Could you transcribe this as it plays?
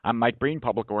I'm Mike Breen,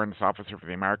 Public Awareness Officer for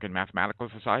the American Mathematical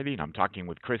Society, and I'm talking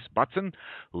with Chris Butson,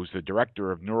 who's the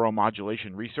Director of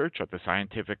Neuromodulation Research at the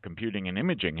Scientific Computing and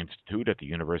Imaging Institute at the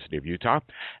University of Utah.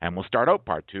 And we'll start out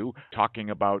part two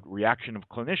talking about reaction of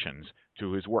clinicians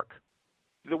to his work.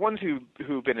 The ones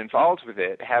who've been involved with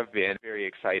it have been very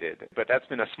excited, but that's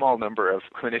been a small number of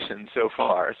clinicians so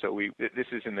far. So this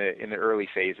is in the early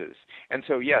phases. And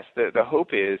so yes, the hope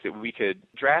is that we could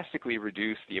drastically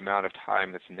reduce the amount of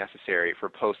time that's necessary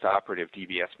for postoperative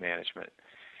DBS management.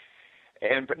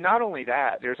 But not only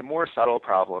that, there's a more subtle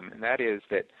problem, and that is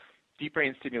that deep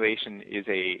brain stimulation is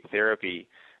a therapy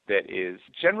that is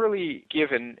generally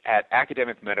given at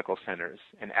academic medical centers,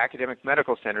 and academic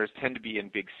medical centers tend to be in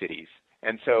big cities.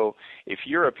 And so if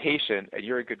you're a patient and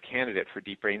you're a good candidate for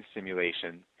deep brain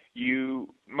stimulation,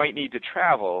 you might need to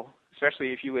travel,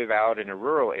 especially if you live out in a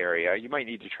rural area, you might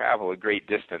need to travel a great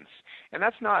distance. And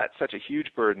that's not such a huge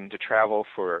burden to travel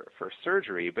for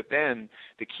surgery, but then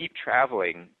to keep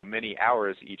traveling many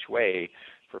hours each way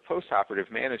for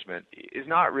postoperative management is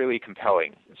not really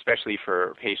compelling, especially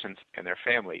for patients and their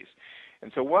families.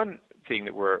 And so one thing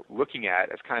that we're looking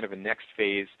at as kind of a next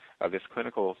phase of this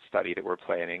clinical study that we're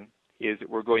planning is that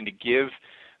we're going to give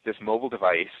this mobile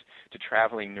device to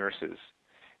traveling nurses.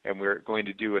 And we're going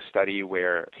to do a study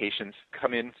where patients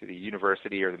come into the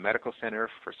university or the medical center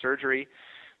for surgery,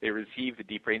 they receive the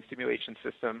deep brain stimulation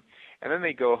system, and then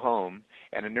they go home,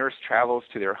 and a nurse travels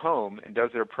to their home and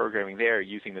does their programming there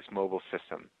using this mobile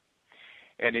system.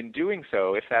 And in doing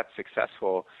so, if that's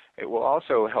successful, it will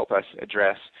also help us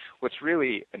address what's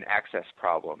really an access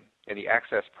problem. And the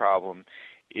access problem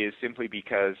is simply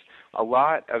because a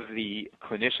lot of the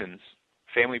clinicians,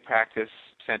 family practice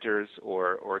centers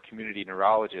or community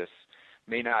neurologists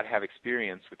may not have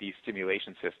experience with these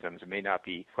stimulation systems and may not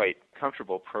be quite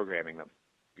comfortable programming them.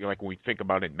 Like when we think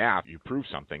about in math, you prove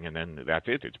something and then that's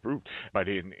it, it's proved. But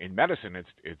in medicine,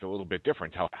 it's a little bit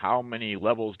different. How many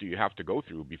levels do you have to go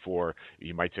through before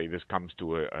you might say this comes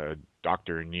to a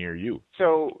doctor near you?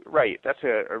 So, right, that's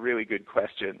a really good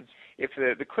question. If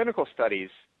the clinical studies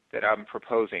that I'm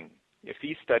proposing, if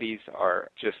these studies are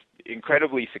just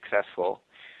incredibly successful,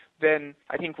 then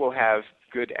I think we'll have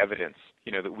good evidence,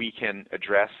 that we can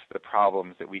address the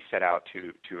problems that we set out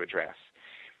to address.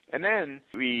 And then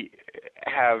we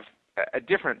have a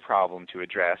different problem to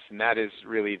address, and that is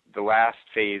really the last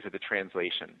phase of the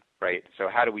translation, right? So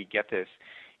how do we get this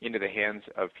into the hands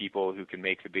of people who can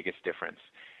make the biggest difference?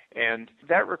 And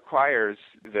that requires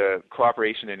the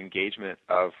cooperation and engagement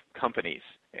of companies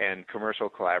and commercial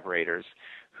collaborators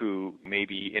who may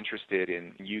be interested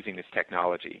in using this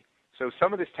technology. So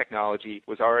some of this technology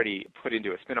was already put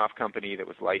into a spin-off company that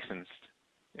was licensed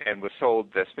and was sold.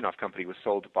 The spin-off company was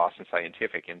sold to Boston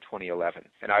Scientific in 2011,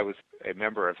 and I was a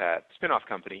member of that spin-off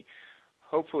company.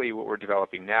 Hopefully what we're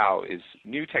developing now is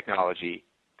new technology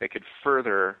that could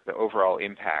further the overall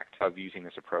impact of using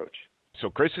this approach. So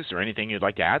Chris, is there anything you'd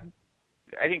like to add?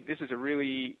 I think this is a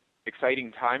really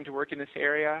exciting time to work in this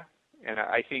area, and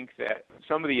I think that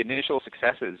some of the initial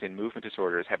successes in movement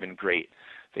disorders have been great.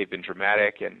 They've been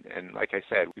dramatic, and like I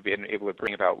said, we've been able to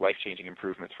bring about life-changing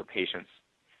improvements for patients.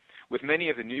 With many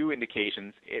of the new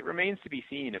indications, it remains to be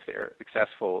seen if they're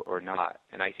successful or not,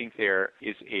 and I think there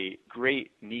is a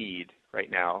great need right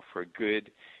now for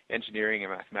good engineering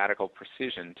and mathematical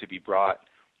precision to be brought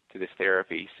to this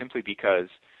therapy simply because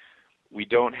we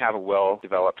don't have a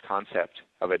well-developed concept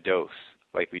of a dose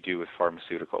like we do with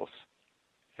pharmaceuticals.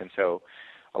 And so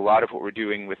a lot of what we're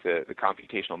doing with the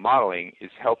computational modeling is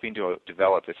helping to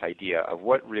develop this idea of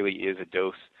what really is a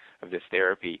dose of this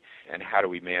therapy and how do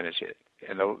we manage it.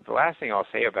 And the last thing I'll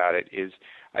say about it is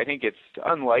I think it's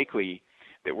unlikely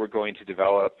that we're going to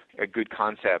develop a good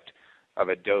concept of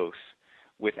a dose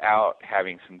without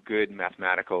having some good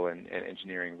mathematical and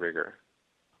engineering rigor.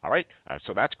 All right,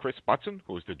 so that's Chris Butson,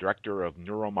 who is the Director of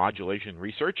Neuromodulation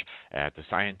Research at the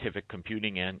Scientific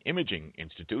Computing and Imaging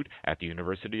Institute at the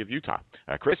University of Utah.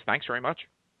 Chris, thanks very much.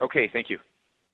 Okay, thank you.